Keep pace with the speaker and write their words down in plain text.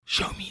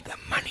Show me the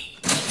money.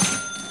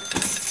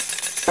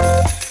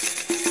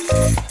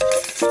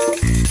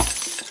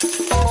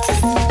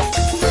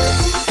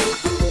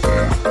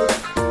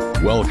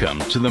 Welcome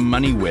to the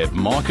MoneyWeb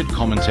Market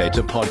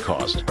Commentator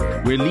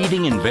Podcast, where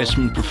leading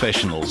investment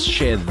professionals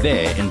share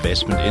their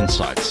investment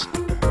insights.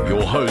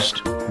 Your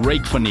host,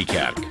 Ryk van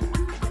Niekerk.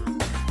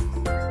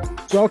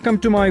 Welcome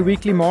to my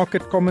weekly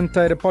Market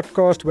Commentator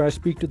Podcast, where I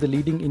speak to the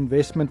leading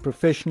investment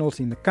professionals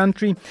in the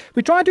country.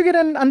 We try to get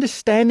an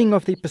understanding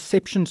of the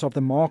perceptions of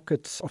the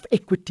markets, of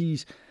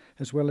equities,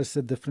 as well as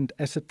the different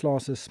asset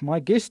classes. My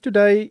guest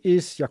today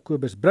is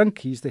Jacobus Brink.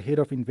 He's the head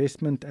of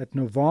investment at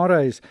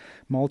Novare's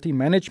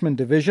multi-management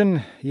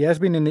division. He has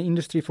been in the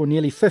industry for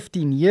nearly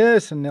 15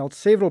 years and held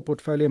several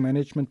portfolio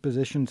management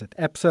positions at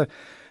Absa,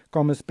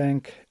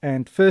 Commerzbank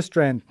and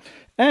FirstRand.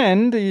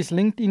 And his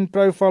LinkedIn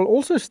profile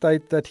also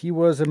states that he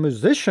was a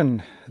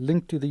musician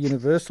linked to the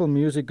Universal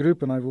Music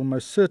Group, and I will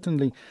most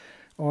certainly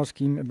ask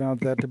him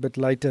about that a bit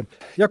later.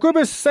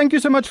 Jacobus, thank you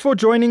so much for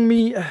joining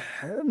me.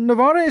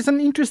 Novare is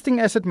an interesting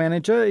asset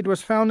manager. It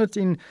was founded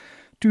in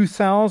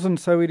 2000,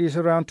 so it is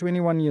around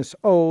 21 years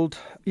old.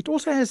 It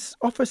also has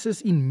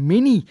offices in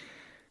many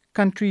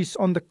countries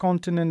on the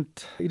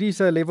continent. It is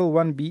a level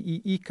 1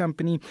 BEE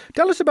company.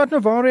 Tell us about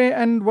Novare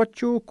and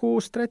what your core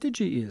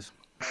strategy is.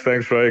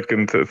 Thanks, Ryk,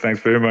 and thanks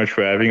very much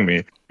for having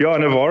me. Yeah,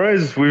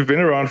 Novare we've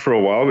been around for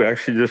a while. We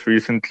actually just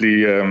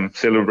recently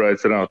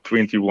celebrated our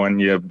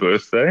 21-year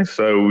birthday.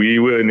 So we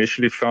were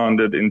initially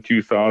founded in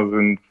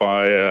 2000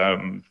 by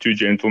two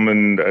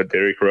gentlemen,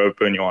 Derek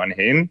Roper and Johan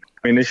Hen.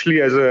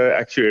 Initially as an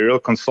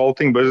actuarial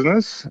consulting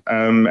business,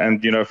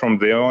 and from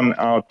there on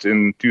out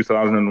in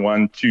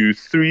 2001 to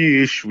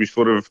 3-ish, we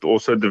sort of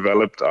also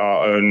developed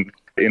our own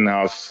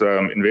in-house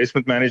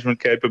investment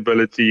management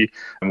capability.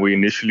 And we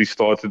initially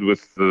started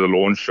with the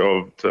launch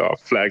of our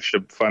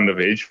flagship fund of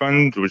hedge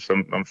fund, which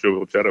I'm sure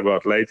we'll chat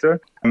about later.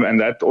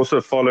 And that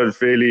also followed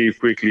fairly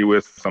quickly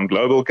with some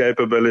global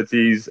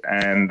capabilities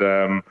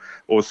and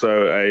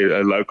also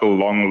a local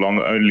long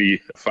only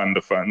fund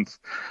of funds.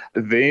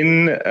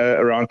 Then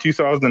around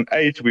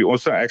 2008, we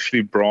also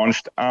actually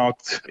branched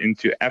out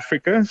into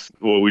Africa.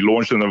 Well, we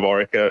launched the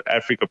Novare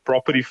Africa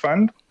Property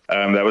Fund.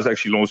 That was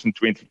actually launched in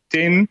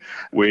 2010,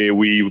 where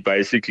we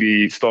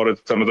basically started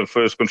some of the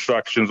first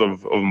constructions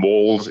of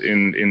malls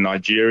in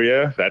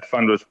Nigeria. That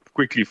fund was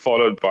quickly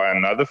followed by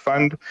another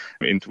fund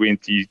in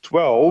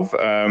 2012,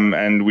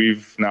 and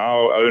we've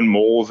now owned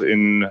malls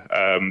in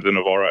the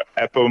Novare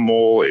Apo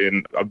Mall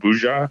in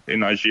Abuja in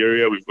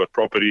Nigeria. We've got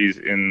properties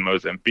in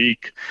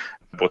Mozambique,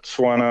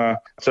 Botswana.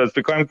 So it's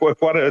become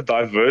quite a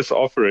diverse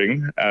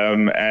offering.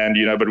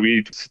 But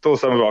we still,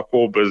 some of our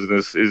core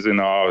business is in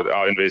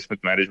our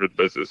investment management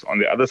business. On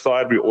the other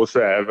side, we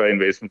also have an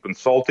investment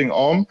consulting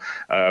arm,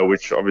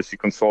 which obviously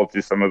consults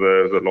to some of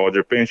the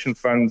larger pension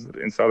funds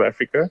in South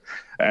Africa.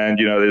 And,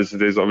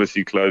 there's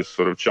obviously close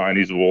sort of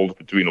Chinese walls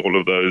between all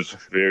of those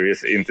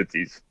various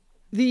entities.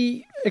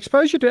 The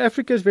exposure to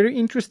Africa is very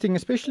interesting,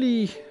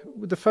 especially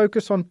with the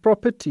focus on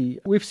property.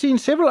 We've seen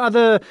several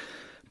other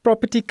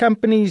property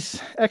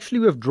companies actually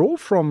withdraw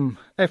from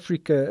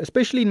Africa,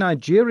 especially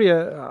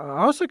Nigeria.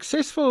 How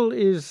successful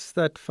is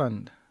that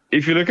fund?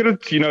 If you look at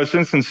it,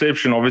 since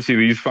inception, obviously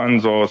these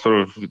funds are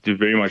sort of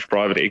very much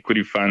private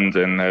equity funds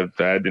and have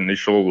had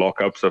initial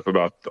lockups of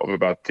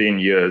about 10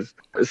 years.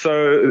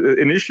 So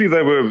initially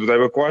they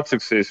were quite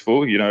successful.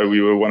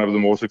 We were one of the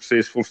more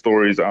successful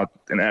stories out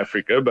in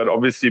Africa, but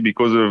obviously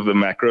because of the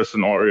macro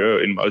scenario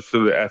in most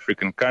of the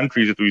African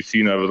countries that we've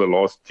seen over the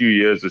last 2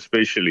 years,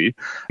 especially,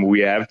 we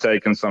have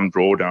taken some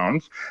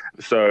drawdowns.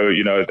 So,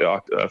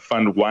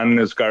 Fund 1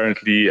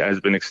 has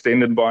been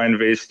extended by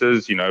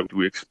investors.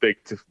 We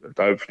expect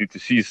hopefully to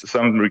see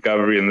some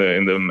recovery in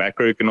the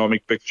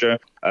macroeconomic picture.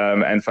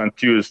 And Fund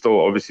 2 is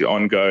still obviously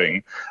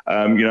ongoing.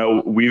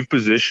 We've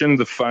positioned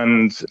the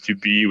fund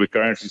we're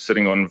currently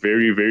sitting on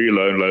very, very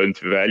low loan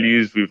to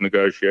values. We've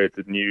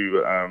negotiated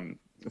new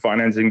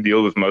financing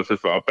deals with most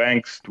of our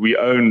banks. We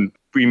own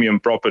premium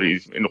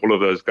properties in all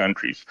of those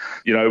countries.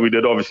 We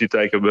did obviously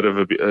take a bit of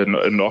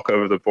a knock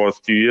over the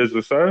past 2 years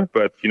or so,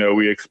 but,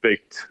 we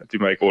expect to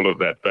make all of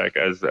that back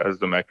as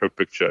the macro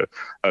picture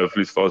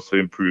hopefully starts to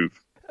improve.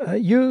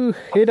 You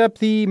head up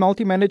the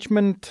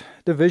multi-management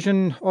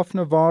division of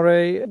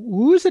Novare.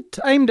 Who is it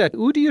aimed at?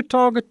 Who do you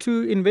target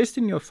to invest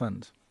in your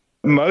funds?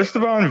 Most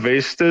of our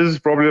investors,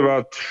 probably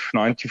about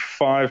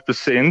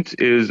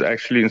 95%, is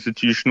actually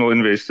institutional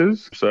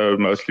investors, so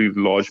mostly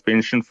large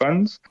pension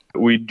funds.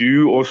 We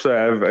do also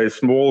have a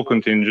small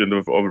contingent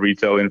of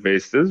retail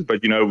investors, but,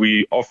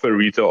 we offer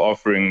retail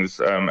offerings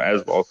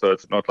as well. So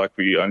it's not like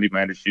we only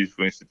manage these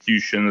for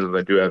institutions.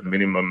 They do have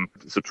minimum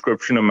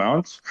subscription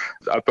amounts.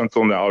 Up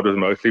until now, it was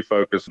mostly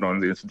focused on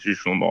the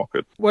institutional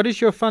market. What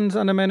is your funds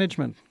under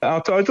management?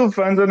 Our total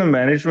funds under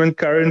management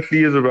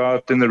currently is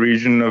about in the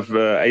region of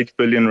 8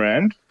 billion rand.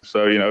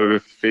 So, a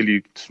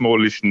fairly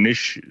smallish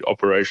niche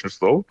operation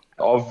still.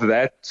 Of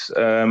that,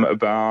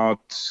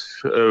 about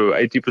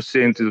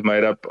 80% is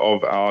made up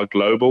of our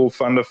global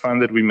fund of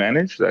fund that we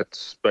manage.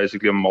 That's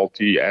basically a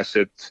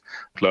multi-asset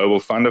global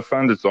fund of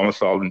funds. It's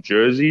domiciled in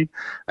Jersey.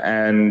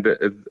 And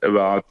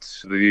about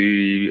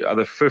the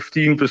other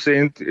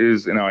 15%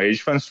 is in our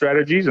hedge fund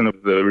strategies, and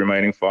the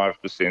remaining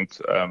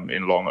 5%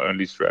 in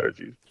long-only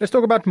strategies. Let's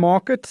talk about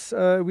markets.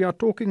 We are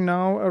talking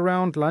now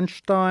around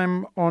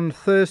lunchtime on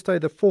Thursday,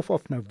 the 4th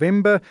of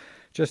November.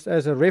 Just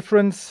as a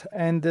reference,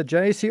 and the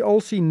JSE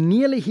also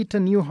nearly hit a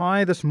new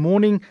high this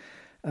morning,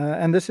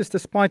 and this is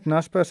despite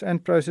Naspers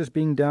and Prosus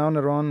being down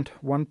around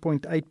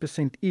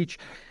 1.8% each.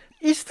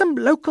 Is the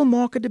local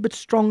market a bit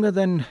stronger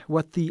than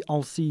what the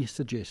ALSI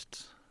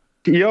suggests?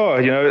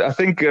 Yeah, I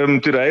think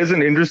today is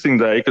an interesting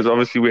day because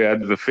obviously we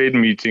had the Fed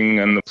meeting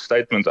and the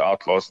statement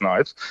out last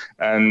night.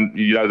 And,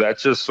 that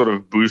just sort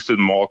of boosted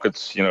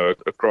markets,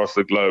 across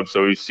the globe.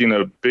 So we've seen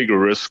a big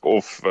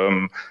risk-on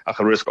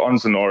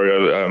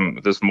scenario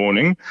this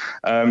morning.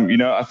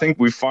 I think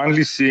we're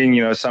finally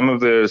seeing, some of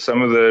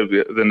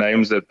the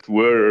names that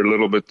were a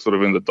little bit sort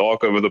of in the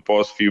dark over the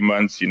past few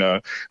months,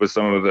 with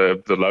some of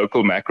the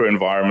local macro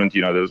environment,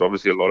 there's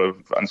obviously a lot of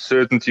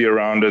uncertainty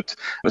around it.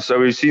 So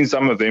we've seen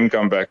some of them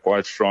come back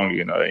quite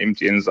strongly,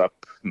 MTN's up,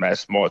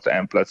 Massmart,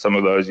 Amplat, some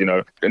of those,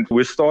 and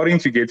we're starting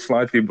to get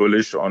slightly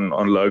bullish on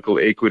local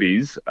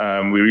equities.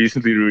 We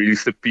recently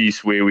released a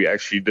piece where we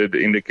actually did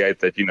indicate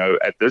that,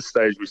 at this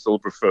stage, we still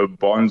prefer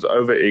bonds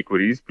over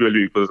equities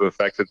purely because of the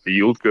fact that the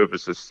yield curve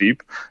is so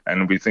steep,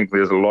 and we think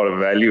there's a lot of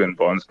value in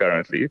bonds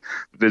currently.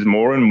 But there's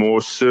more and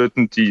more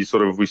certainty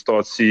we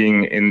start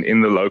seeing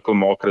in the local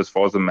market as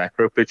far as the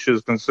macro picture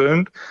is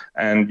concerned.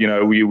 And,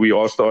 we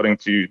are starting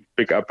to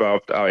pick up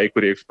our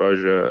equity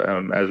exposure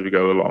as we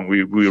go along.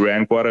 We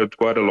ran quite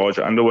a large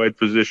underweight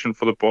position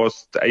for the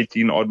past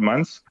 18 odd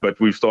months, but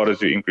we've started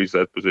to increase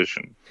that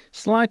position.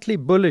 Slightly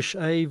bullish,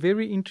 a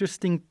very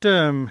interesting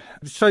term.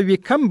 So you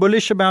become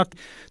bullish about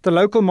the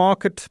local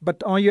market,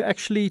 but are you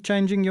actually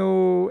changing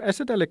your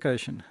asset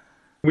allocation?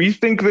 We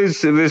think there's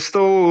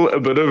still a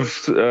bit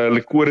of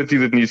liquidity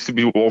that needs to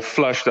be all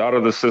flushed out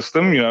of the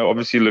system,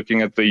 obviously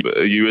looking at the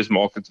US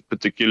markets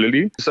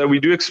particularly. So we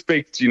do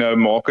expect,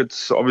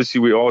 markets,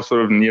 obviously we are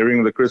sort of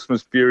nearing the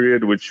Christmas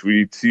period, which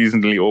we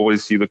seasonally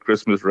always see the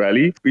Christmas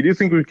rally. We do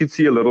think we could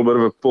see a little bit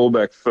of a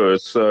pullback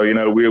first. So,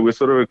 we're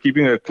sort of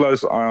keeping a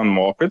close eye on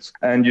markets.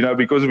 And,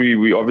 because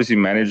we obviously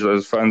manage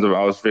those funds of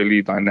ours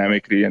fairly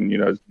dynamically and,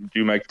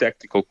 do make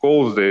tactical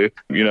calls there,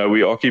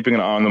 we are keeping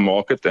an eye on the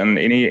market, and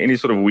any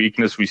sort of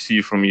weakness we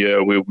see from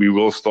here, we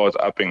will start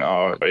upping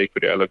our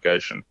equity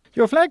allocation.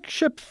 Your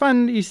flagship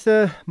fund is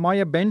the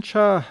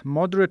Mayabencha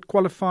Moderate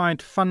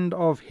Qualified Fund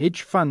of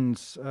Hedge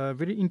Funds. A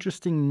very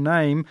interesting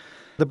name.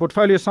 The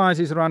portfolio size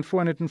is around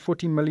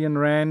 440 million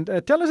rand.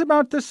 Tell us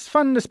about this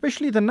fund,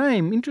 especially the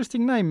name.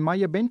 Interesting name,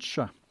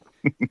 Mayabencha.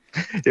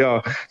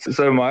 Yeah,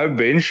 so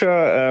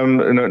Mayabencha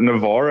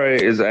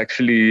Novare is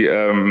actually,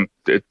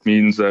 it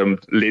means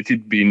let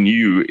it be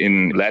new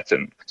in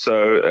Latin.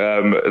 So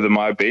the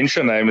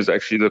Mayabencha name is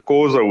actually the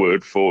Xhosa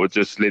word for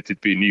just let it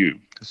be new.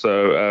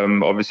 So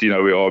obviously,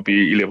 we are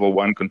a level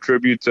 1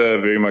 contributor,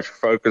 very much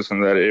focused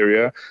on that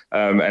area,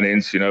 and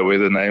hence, where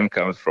the name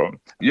comes from.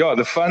 Yeah,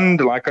 the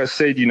fund, like I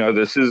said,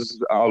 this is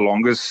our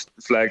longest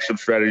flagship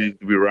strategy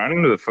to be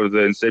running. For the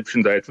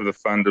inception date of the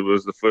fund, it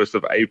was the 1st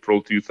of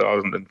April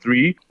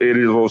 2003. It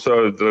is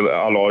also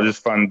our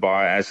largest fund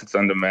by assets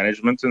under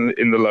management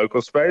in the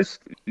local space.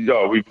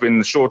 Yeah, we've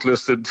been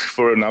shortlisted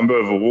for a number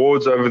of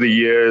awards over the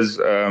years.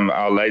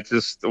 Our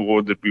latest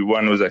award that we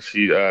won was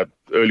actually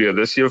earlier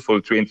this year for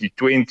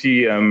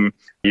 2020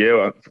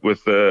 year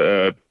with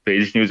the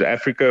Hedge News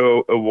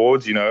Africa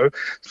Awards,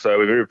 So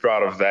we're very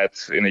proud of that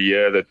in a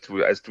year that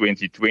as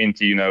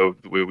 2020,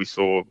 where we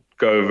saw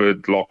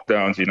COVID,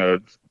 lockdowns,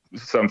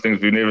 some things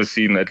we've never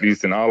seen, at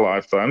least in our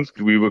lifetimes.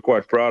 We were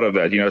quite proud of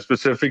that.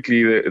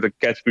 Specifically the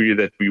category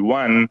that we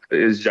won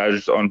is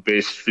judged on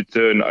best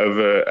return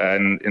over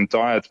an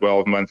entire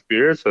 12-month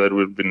period. So that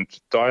would have been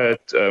entire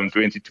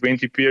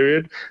 2020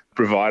 period,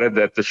 provided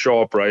that the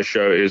Sharpe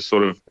ratio is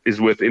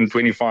within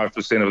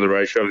 25% of the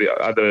ratio of the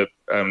other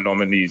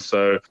nominees.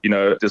 So,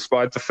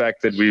 despite the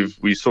fact that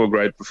we saw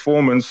great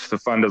performance, the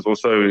fund has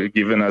also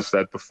given us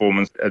that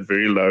performance at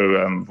very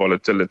low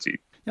volatility.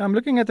 Yeah, I'm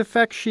looking at the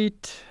fact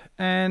sheet.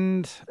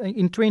 And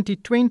in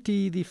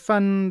 2020, the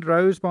fund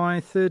rose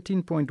by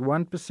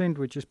 13.1%,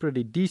 which is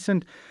pretty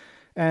decent.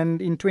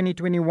 And in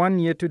 2021,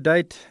 year to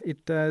date, it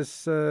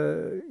has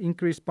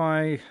increased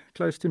by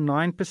close to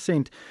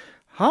 9%.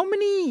 How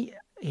many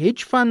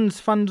hedge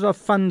funds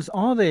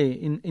are there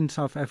in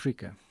South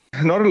Africa?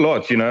 Not a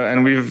lot,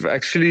 and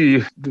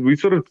we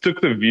sort of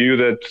took the view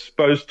that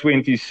post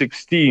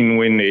 2016,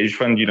 when the hedge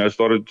fund,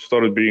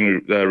 started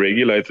being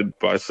regulated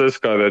by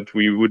Cisco, that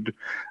we would,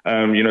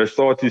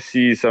 start to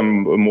see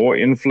some more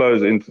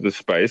inflows into the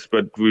space.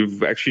 But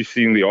we've actually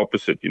seen the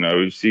opposite.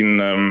 We've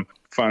seen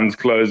funds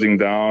closing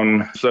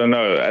down. So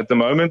no, at the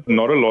moment,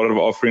 not a lot of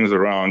offerings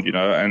around,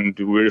 and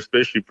we're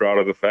especially proud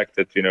of the fact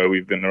that,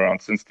 we've been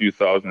around since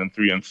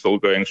 2003 and still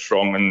going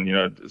strong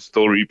and,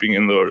 still reaping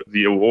in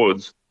the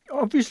awards.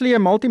 Obviously, a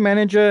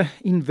multi-manager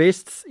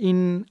invests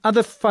in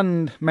other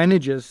fund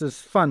managers'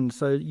 funds,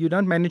 so you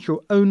don't manage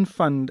your own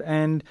fund.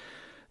 And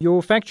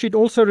Your fact sheet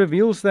also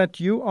reveals that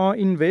you are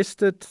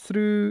invested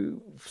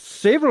through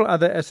several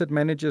other asset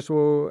managers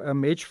or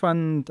hedge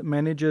fund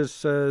managers,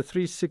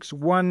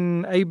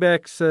 361,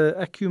 ABAX,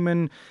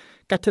 Acumen,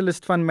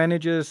 Catalyst Fund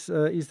Managers,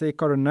 is there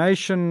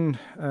Coronation,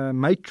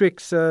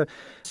 Matrix,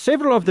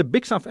 several of the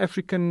big South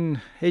African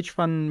hedge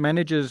fund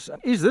managers.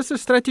 Is this a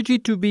strategy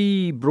to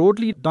be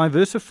broadly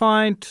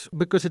diversified?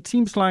 Because it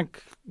seems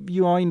like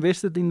you are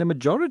invested in the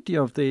majority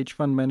of the hedge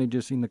fund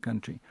managers in the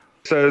country.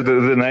 So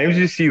the names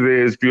you see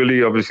there is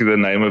purely obviously the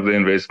name of the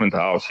investment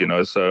house,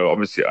 so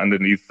obviously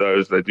underneath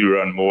those, they do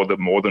run more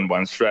than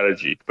one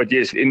strategy. But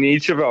yes, in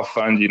each of our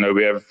funds,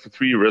 we have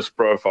 3 risk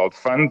profiled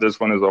funds.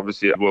 This one is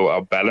obviously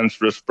our balanced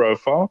risk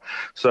profile.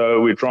 So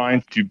we're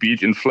trying to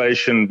beat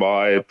inflation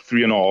by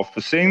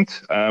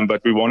 3.5%,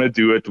 but we want to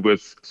do it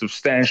with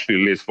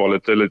substantially less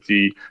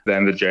volatility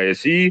than the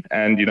JSE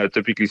and,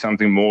 typically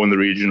something more in the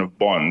region of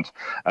bonds.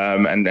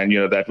 And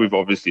that we've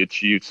obviously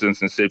achieved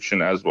since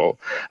inception as well.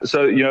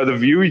 So, the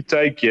view we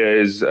take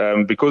here is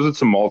because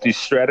it's a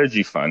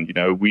multi-strategy fund,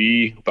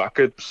 we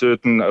bucket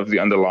certain of the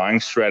underlying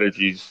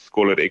strategies,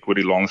 call it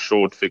equity, long,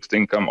 short, fixed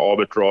income,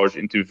 arbitrage,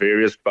 into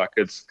various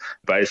buckets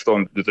based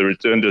on the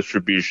return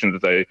distribution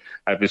that they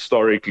have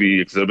historically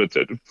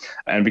exhibited.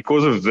 And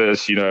because of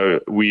this,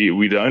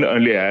 we don't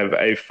only have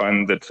a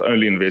fund that's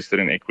only invested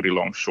in equity,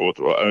 long,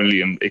 short, or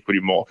only in equity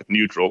market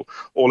neutral.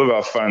 All of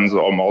our funds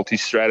are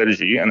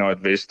multi-strategy and are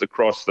invested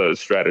across those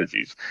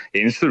strategies.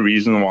 Hence the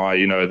reason why,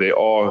 there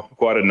are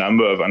quite a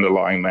number of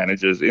underlying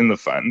managers in the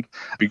fund,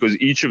 because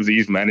each of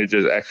these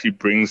managers actually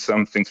brings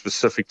something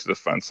specific to the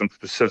fund, some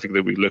specific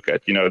that we look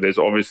at. There's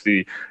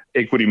obviously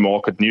equity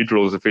market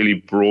neutral is a fairly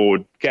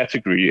broad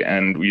category,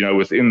 and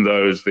within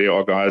those there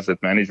are guys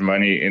that manage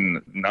money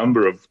in a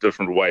number of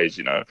different ways.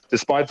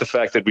 Despite the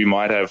fact that we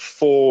might have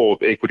 4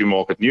 equity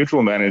market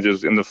neutral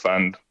managers in the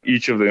fund,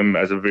 each of them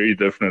has a very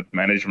different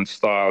management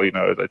style.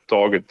 They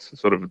target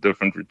sort of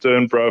different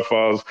return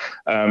profiles,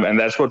 and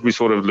that's what we're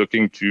sort of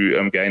looking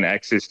to gain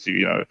access to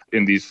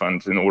in these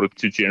funds in order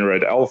to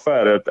generate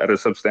alpha at a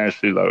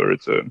substantially lower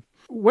return.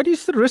 What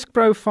is the risk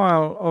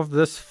profile of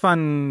this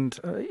fund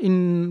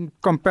in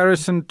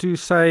comparison to,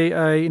 say,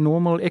 a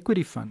normal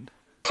equity fund?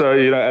 So,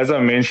 as I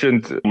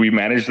mentioned, we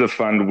manage the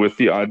fund with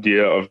the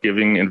idea of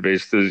giving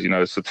investors,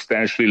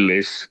 substantially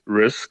less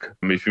risk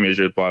if you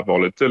measure it by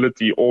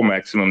volatility or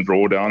maximum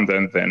drawdown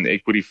than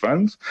equity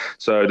funds.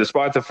 So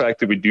despite the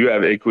fact that we do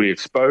have equity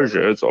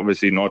exposure, it's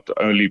obviously not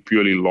only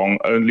purely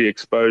long-only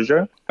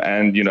exposure.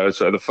 And,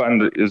 so the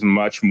fund is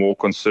much more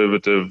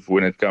conservative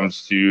when it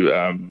comes to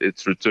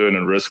its return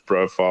and risk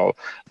profile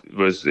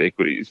versus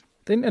equities.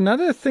 Then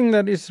another thing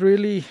that is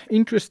really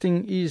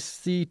interesting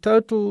is the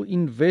total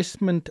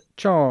investment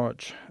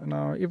charge.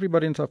 Now,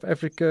 everybody in South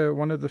Africa,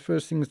 one of the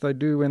first things they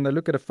do when they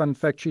look at a fund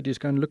fact sheet is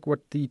go and look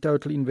what the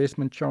total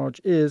investment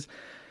charge is.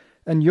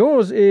 And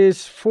yours is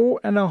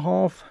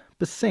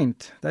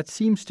 4.5%. That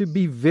seems to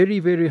be very,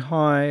 very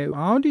high.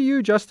 How do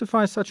you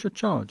justify such a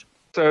charge?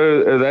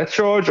 So that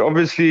charge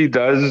obviously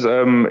does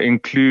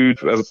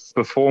include a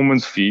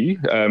performance fee.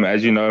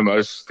 As you know,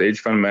 most hedge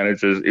fund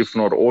managers, if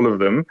not all of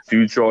them,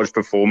 do charge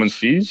performance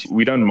fees.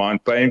 We don't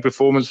mind paying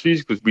performance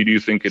fees because we do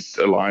think it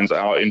aligns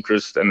our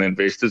interest and the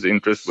investors'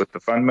 interest with the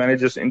fund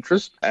manager's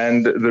interest.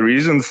 And the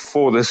reason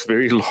for this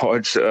very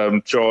large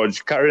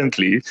charge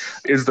currently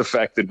is the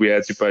fact that we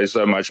had to pay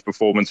so much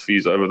performance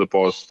fees over the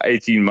past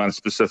 18 months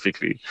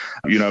specifically.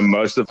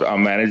 Most of our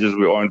managers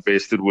we are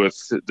invested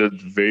with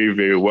did very,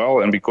 very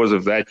well. And because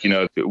of that,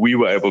 we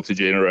were able to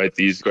generate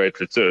these great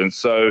returns.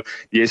 So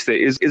yes, there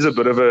is a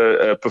bit of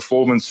a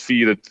performance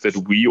fee that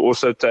we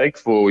also take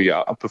for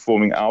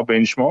performing our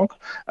benchmark.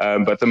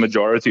 But the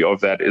majority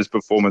of that is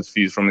performance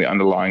fees from the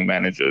underlying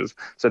managers.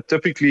 So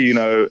typically,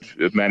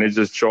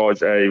 managers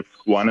charge a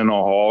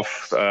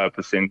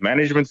 1.5%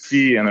 management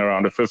fee and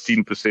around a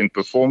 15%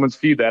 performance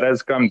fee. That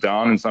has come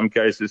down in some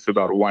cases to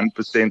about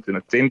 1% and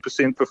a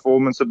 10%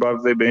 performance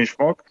above their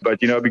benchmark. But,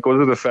 because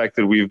of the fact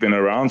that we've been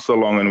around so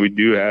long and we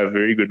do have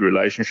very good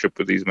relationship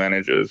with these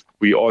managers,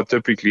 we are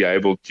typically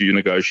able to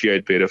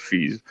negotiate better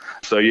fees.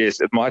 So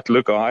yes, it might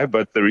look high,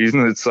 but the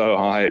reason it's so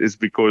high is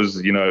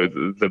because,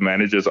 the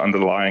managers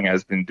underlying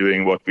has been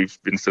doing what we've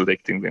been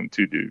selecting them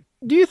to do.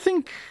 Do you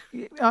think,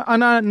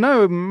 and I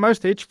know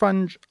most hedge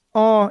funds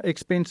are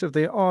expensive,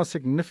 there are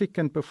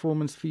significant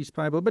performance fees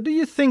payable, but do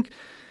you think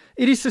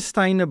it is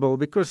sustainable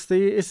because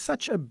there is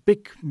such a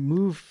big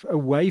move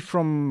away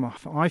from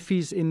high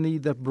fees in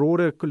the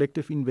broader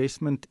collective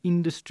investment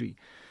industry?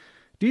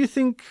 Do you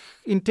think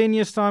in 10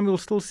 years' time we'll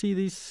still see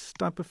these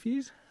type of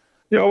fees?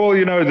 Yeah, well,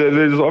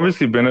 there's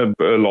obviously been a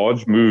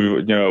large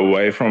move,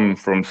 away from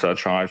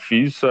such high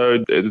fees. So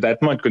that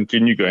might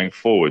continue going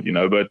forward,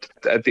 but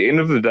at the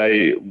end of the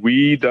day,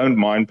 we don't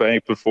mind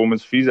paying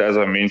performance fees. As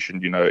I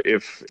mentioned,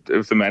 if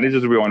the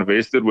managers we are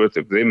invested with,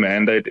 if their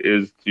mandate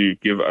is to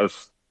give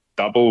us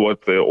double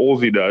what the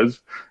Aussie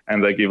does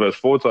and they give us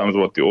 4 times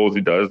what the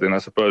Aussie does, then I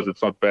suppose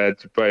it's not bad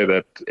to pay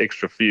that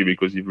extra fee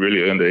because you've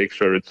really earned an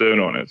extra return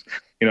on it.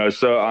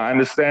 So I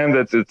understand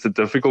that it's a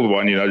difficult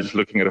one, just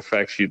looking at a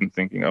fact sheet and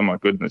thinking, oh my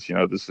goodness,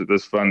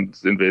 this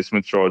fund's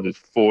investment charge is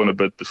 4 and a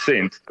bit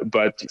 %.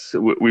 But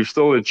we've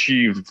still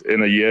achieved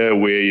in a year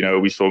where,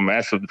 we saw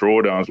massive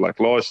drawdowns like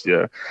last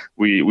year,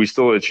 we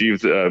still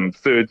achieved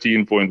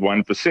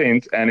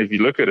 13.1%. And if you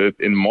look at it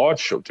in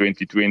March of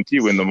 2020,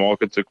 when the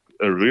market took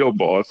a real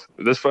bath,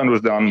 this fund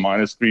was down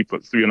minus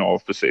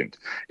 3.5%.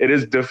 It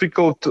is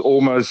difficult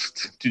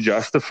almost to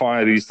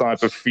justify these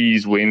type of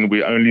fees when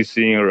we're only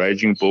seeing a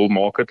raging bull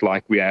market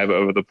like we have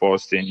over the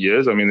past 10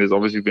 years. I mean, there's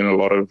obviously been a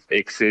lot of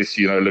excess,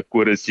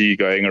 liquidity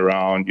going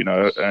around,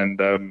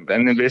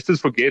 and investors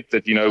forget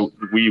that,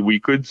 we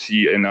could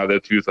see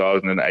another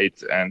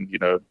 2008 and,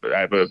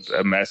 have a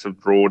massive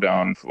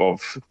drawdown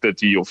of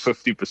 30 or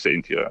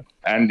 50% here.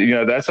 And,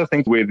 that's, I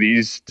think, where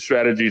these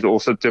strategies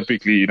also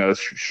typically,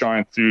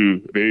 shine through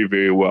very,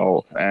 very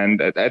well.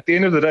 And at the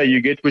end of the day, you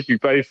get what you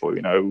pay for.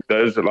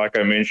 Those, like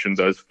I mentioned,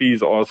 those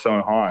fees are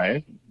so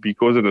high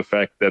because of the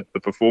fact that the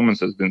performance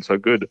has been so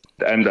good.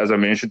 And as I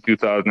mentioned,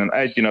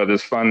 2008,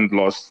 this fund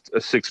lost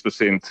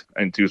 6%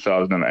 in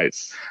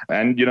 2008.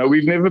 And,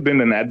 we've never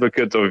been an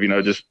advocate of,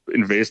 just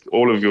invest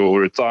all of your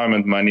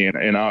retirement money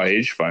in our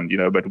hedge fund,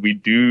 but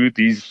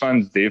these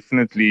funds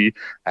definitely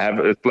have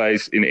a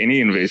place in any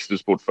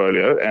investor's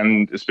portfolio.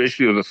 And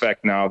especially with the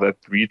fact now that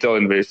retail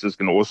investors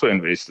can also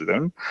invest in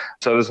them.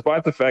 So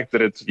despite the fact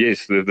that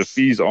the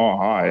fees are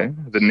high,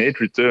 the net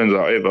returns,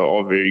 however,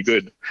 are very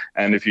good.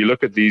 And if you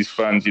look at these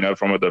funds,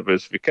 from a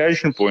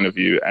diversification point of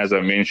view, as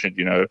I mentioned,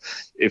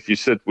 if you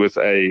sit with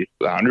a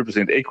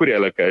 100% equity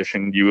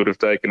allocation, you would have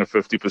taken a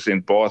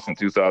 50% bath in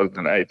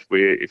 2008,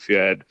 where if you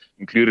had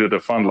included a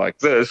fund like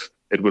this,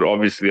 it would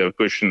obviously have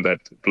cushioned that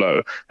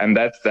blow. And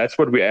that's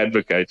what we're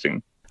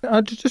advocating.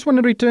 I just want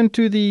to return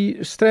to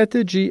the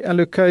strategy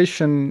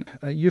allocation.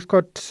 You've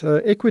got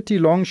equity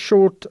long,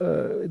 short,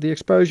 the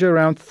exposure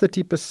around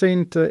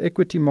 30%,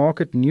 equity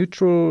market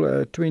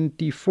neutral,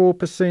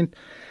 24%.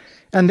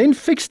 And then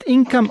fixed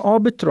income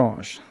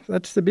arbitrage.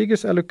 That's the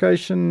biggest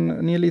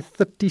allocation, nearly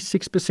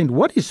 36%.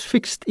 What is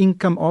fixed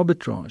income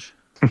arbitrage?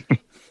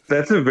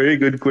 That's a very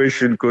good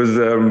question because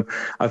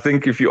I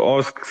think if you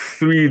ask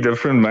 3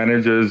 different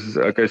managers,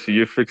 okay, so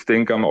you're fixed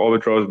income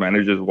arbitrage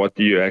managers, what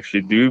do you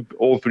actually do?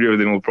 All 3 of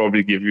them will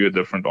probably give you a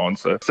different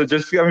answer. So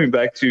just coming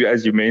back to,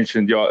 as you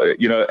mentioned,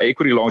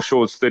 equity long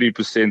shorts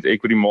 30%,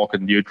 equity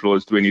market neutral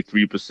is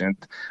 23%.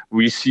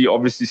 We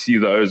obviously see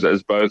those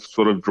as both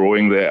sort of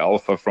drawing their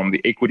alpha from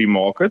the equity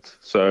market.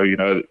 So,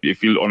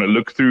 if you're on a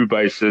look-through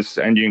basis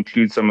and you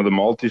include some of the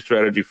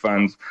multi-strategy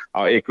funds,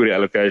 our equity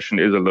allocation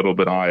is a little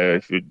bit higher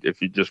if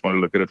you just want to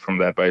look at it from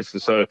that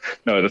basis. So,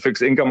 no, the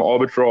fixed income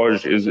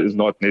arbitrage is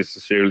not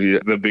necessarily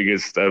the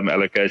biggest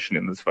allocation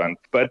in this fund.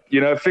 But,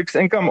 fixed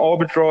income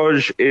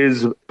arbitrage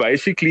is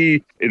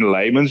basically, in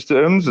layman's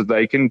terms,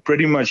 they can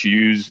pretty much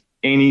use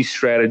any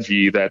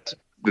strategy that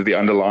the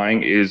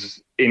underlying is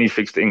any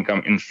fixed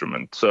income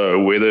instrument. So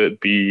whether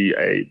it be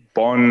a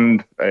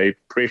bond, a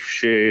pref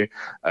share,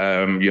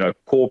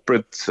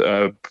 corporate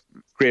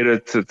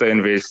credit that they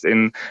invest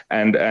in,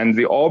 and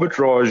the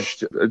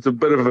arbitrage, it's a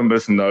bit of a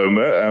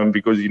misnomer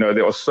because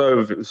there are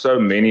so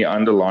many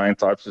underlying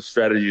types of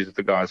strategies that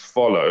the guys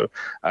follow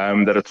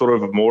that it's sort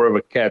of more of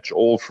a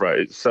catch-all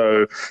phrase.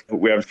 So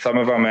we have some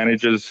of our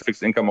managers,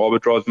 fixed income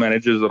arbitrage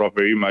managers, that are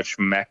very much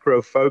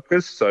macro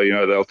focused. So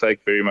they'll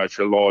take very much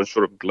a large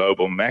sort of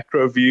global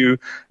macro view.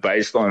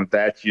 Based on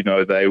that,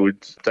 they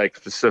would take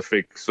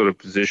specific sort of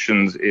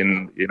positions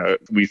in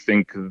we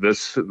think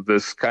this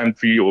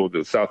country or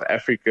South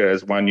Africa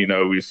as one,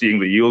 we're seeing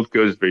the yield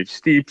curve is very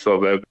steep, so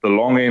the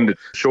long end, the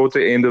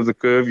shorter end of the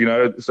curve,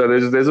 so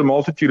there's a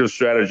multitude of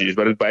strategies,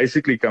 but it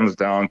basically comes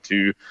down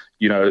to,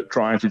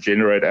 trying to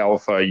generate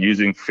alpha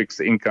using fixed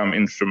income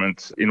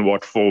instruments in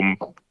what form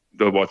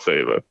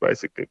whatsoever,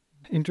 basically.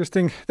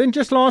 Interesting. Then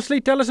just lastly,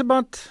 tell us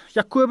about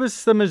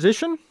Jacobus the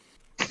musician.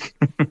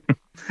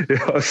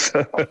 Yeah,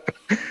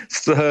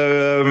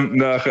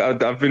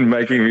 I've been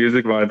making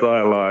music my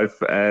entire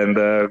life, and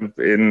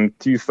in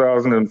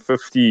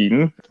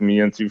 2015, me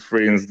and 2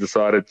 friends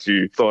decided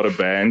to start a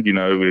band.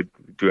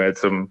 We had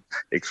some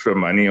extra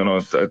money on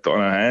our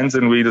hands,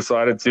 and we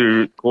decided to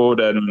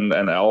record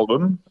an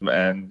album.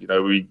 And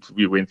we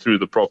went through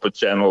the proper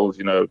channels,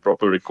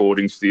 proper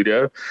recording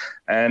studio,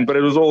 but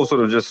it was all sort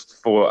of just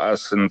for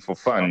us and for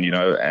fun,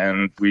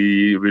 And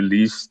we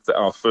released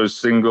our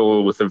first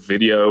single with a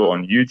video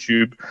on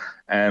YouTube.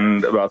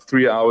 And about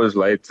 3 hours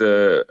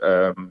later,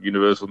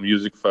 Universal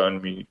Music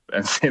phoned me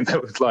and said they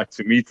would like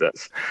to meet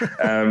us.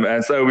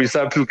 And so we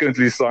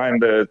subsequently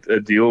signed a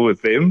deal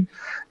with them.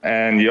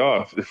 And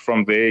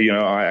from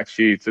there, I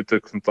actually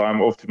took some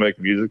time off to make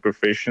music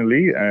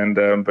professionally. And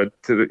but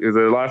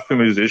the life of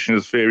a musician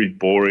is very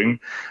boring.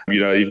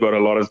 You've got a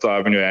lot of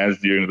time in your hands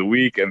during the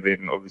week, and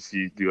then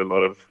obviously do a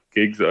lot of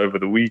gigs over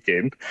the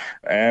weekend.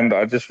 And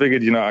I just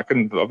figured, I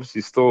can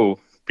obviously still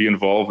be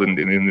involved in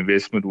the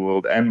investment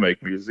world and make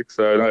music.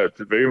 So no,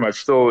 it's very much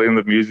still in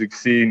the music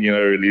scene,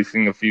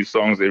 releasing a few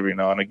songs every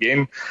now and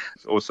again.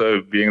 Also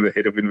being the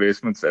head of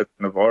investments at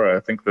Navarra,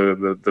 I think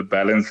the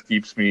balance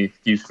keeps me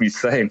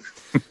sane.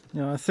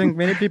 Yeah, I think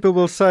many people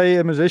will say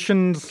a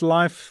musician's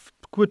life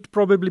could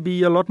probably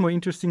be a lot more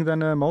interesting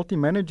than a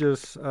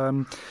multi-manager's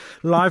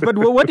life. But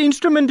what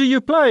instrument do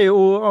you play,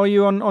 or are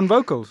you on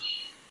vocals?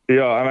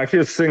 Yeah, I'm actually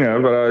a singer,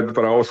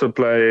 but I also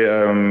play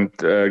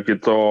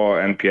guitar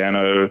and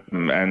piano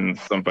and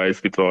some bass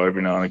guitar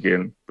every now and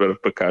again, bit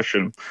of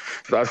percussion.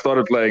 I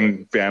started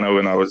playing piano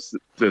when I was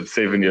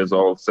 7 years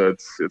old, so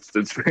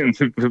it's been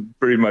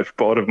pretty much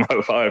part of my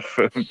life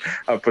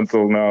up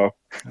until now.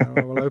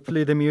 Well,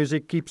 hopefully the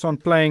music keeps on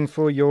playing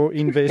for your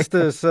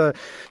investors.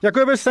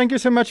 Jacobus, thank you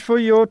so much for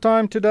your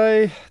time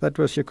today. That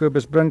was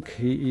Jacobus Brink.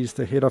 He is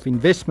the head of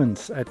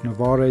investments at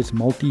Navarra's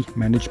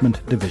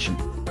multi-management division.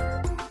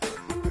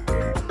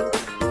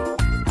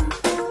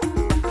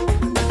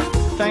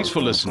 Thanks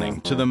for listening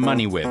to the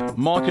MoneyWeb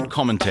Market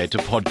Commentator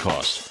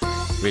podcast,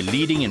 where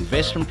leading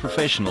investment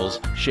professionals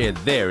share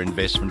their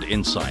investment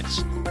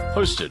insights.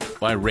 Hosted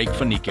by Ryk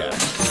van Niekerk.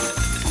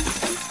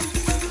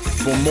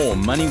 For more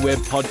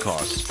MoneyWeb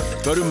podcasts,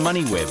 go to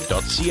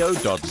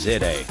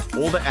moneyweb.co.za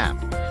or the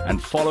app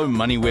and follow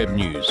MoneyWeb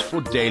News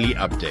for daily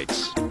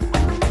updates.